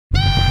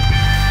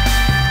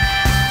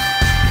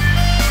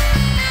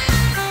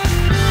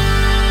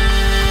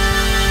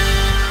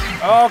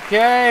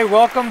Okay,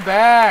 welcome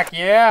back.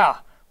 Yeah,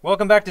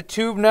 welcome back to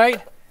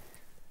TubeNight.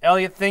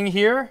 Elliott Thing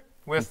here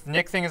with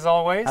Nick Thing as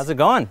always. How's it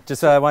going?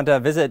 Just wanted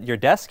to visit your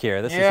desk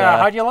here. This is,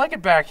 how do you like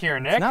it back here,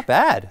 Nick? It's not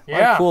bad. Yeah.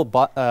 A lot of cool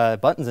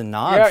buttons and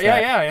knobs.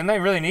 Yeah. Isn't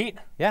that really neat?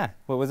 Yeah.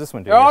 What was this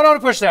one do? Oh,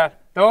 don't push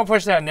that. Don't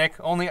push that, Nick.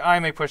 Only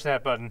I may push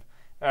that button.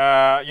 You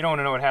don't want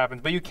to know what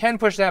happens, but you can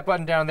push that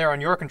button down there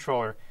on your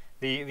controller.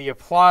 The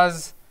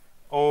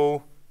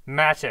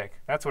Applause-O-Matic.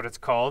 That's what it's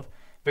called.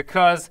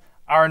 Because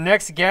our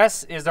next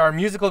guest is our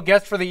musical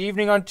guest for the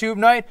evening on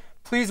TubeNight.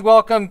 Please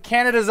welcome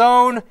Canada's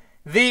own,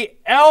 the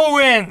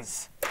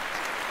Elwins.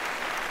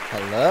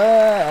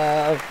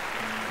 Hello.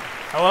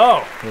 Hello.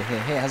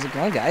 Hey, how's it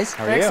going, guys?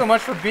 How are you? Thanks so much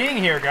for being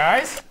here,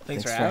 guys.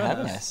 Thanks for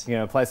having us. You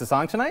gonna play us a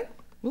song tonight?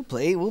 We'll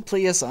play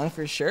a song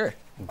for sure.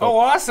 Oh,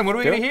 awesome. What are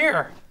we going to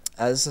hear?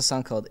 This is a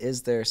song called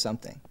Is There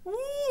Something?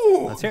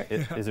 Ooh. Let's hear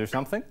it. Is there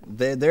something?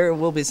 There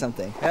will be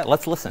something. Yeah,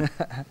 let's listen.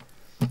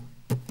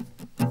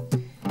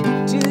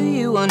 Do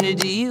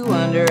you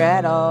wonder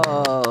at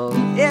all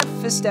if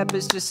a step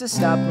is just a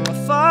stop from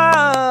a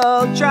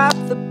fall? Drop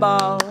the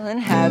ball and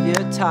have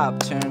your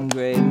top turn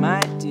gray, my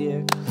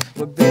dear.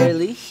 We're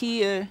barely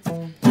here.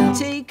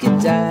 Take a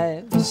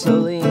dive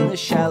slowly in the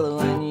shallow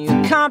and you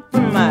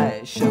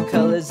compromise. Show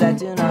colors that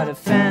do not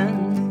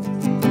offend.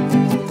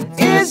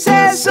 Is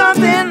there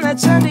something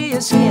that's under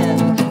your skin,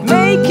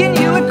 making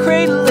you a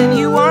cradle and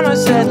you wanna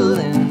settle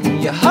in?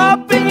 You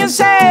hope and you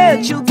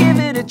said you'll give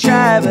it a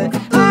try, but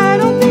I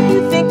don't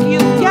think you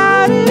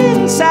got it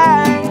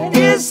inside.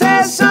 Is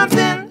there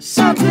something,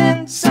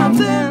 something,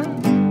 something?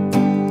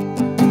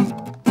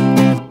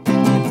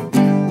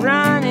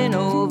 Running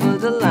over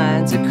the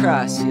lines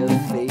across your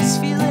face,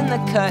 feeling the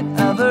cut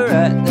of a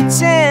rut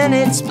that's in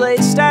its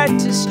place. Start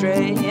to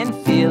stray and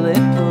feel it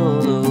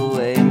pull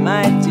away,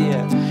 my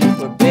dear.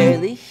 We're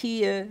barely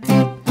here.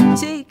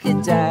 Take a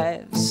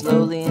dive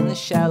slowly in the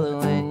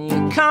shallow and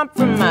you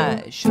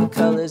compromise. Show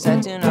colors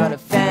that do not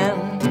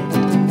offend.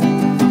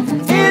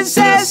 Is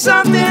there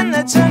something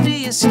that's under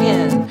your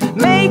skin,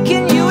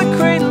 making you a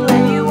cradle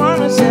and you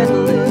wanna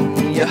settle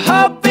in? You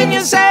hope and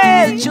you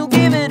said you'll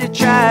give it a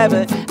try,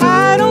 but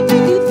I don't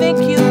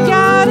think you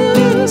got it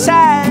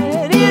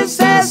inside. Is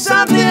there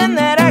something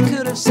that I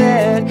could have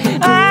said?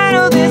 I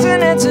know there's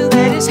an answer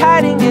that is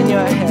hiding in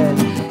your head.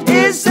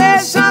 Is there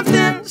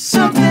something,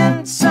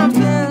 something,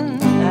 something?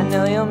 I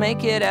know you'll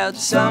make it out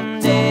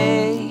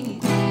someday.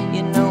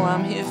 You know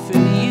I'm here for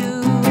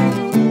you.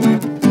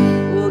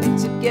 We'll get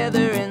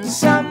together in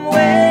some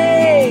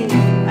way.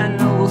 I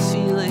know we'll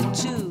feel it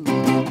too.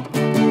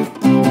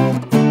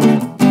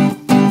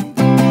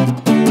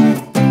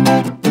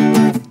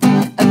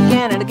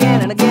 Again and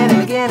again and again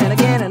and again and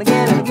again and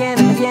again and again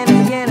and again and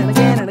again and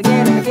again and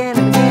again and again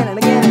and again and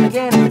again and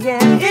again and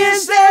again.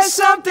 Is there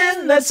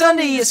something that's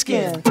under your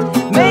skin,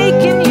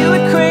 making you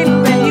a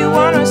cradle and you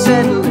wanna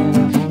settle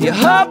in? You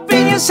hope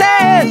and you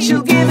said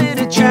you'll give it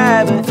a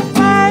try, but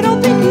I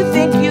don't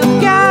think you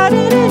got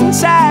it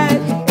inside.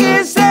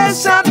 Is there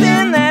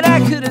something that I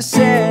could have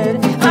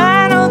said?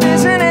 I know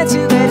there's an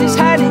answer that is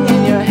hiding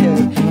in your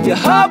head. You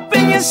hope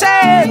and you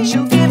said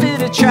you'll give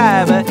it a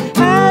try, but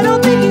I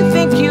don't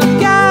think you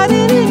got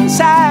it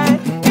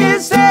inside.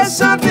 Is there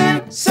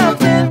something,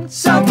 something,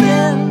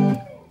 something?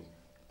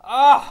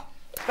 Oh,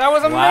 that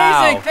was amazing.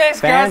 Wow. Thanks,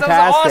 guys. Fantastic.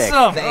 That was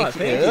awesome. Thank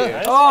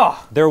you.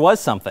 Oh, There was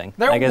something.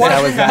 there I guess was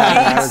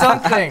that indeed was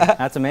something.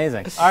 That's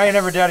amazing. I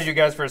never doubted you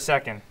guys for a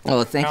second.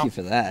 Oh, thank you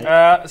for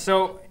that.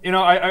 So,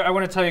 I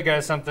want to tell you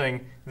guys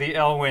something, the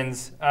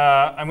Elwins.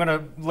 I'm going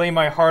to lay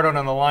my heart out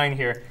on the line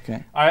here.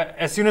 Okay.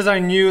 As soon as I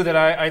knew that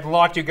I'd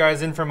locked you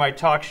guys in for my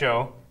talk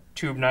show,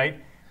 TubeNight,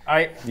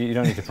 You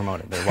don't need to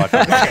promote it. They're watching.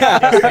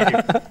 yes, thank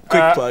you.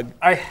 Quick plug.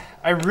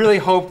 I really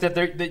hope that,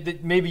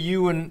 that maybe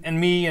you and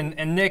me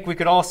and Nick, we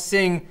could all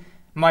sing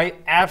my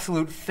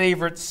absolute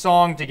favorite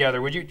song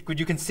together. Would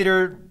you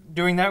consider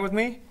doing that with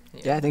me?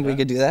 Yeah, I think we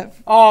could do that.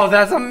 Oh,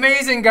 that's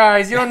amazing,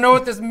 guys. You don't know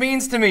what this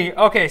means to me.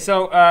 Okay,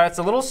 so it's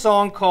a little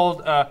song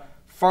called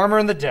Farmer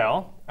in the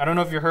Dell. I don't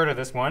know if you've heard of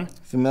this one.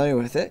 Familiar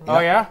with it? Oh,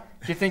 yeah?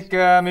 Do you think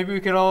maybe we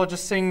could all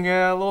just sing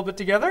a little bit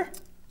together?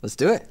 Let's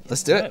do it.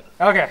 Let's do it.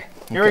 Okay,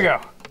 here we go.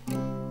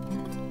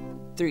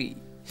 3.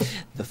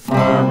 The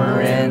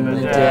farmer in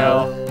the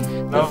dell.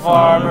 The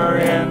farmer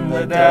in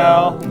the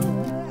dell.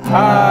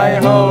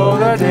 Hi-ho,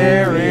 the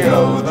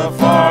dairy-o, the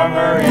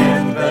farmer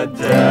in the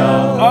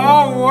dell.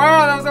 Oh,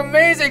 wow, that was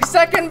amazing.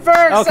 Second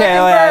verse, Okay,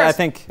 second I verse.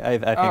 think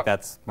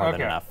that's more than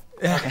okay. enough.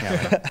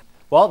 Yeah.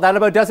 Well, that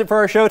about does it for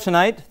our show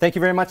tonight. Thank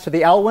you very much to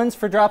the Elwins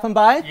for dropping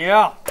by.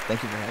 Yeah.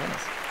 Thank you for having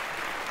us.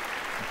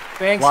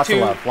 Thanks Lots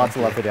to of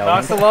love for the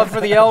Elwins. Lots of love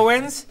for the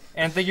Elwins,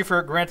 and thank you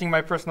for granting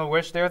my personal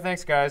wish there.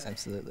 Thanks, guys.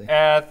 Absolutely.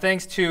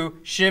 Thanks to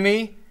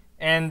Shimmy,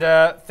 and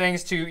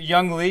thanks to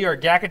Young Lee or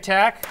Gak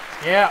Attack.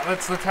 Yeah,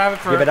 let's have it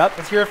for. Give it up.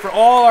 Let's hear it for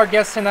all our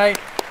guests tonight.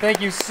 Thank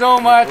you so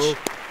much,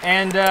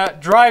 and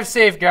drive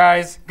safe,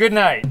 guys. Good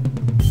night.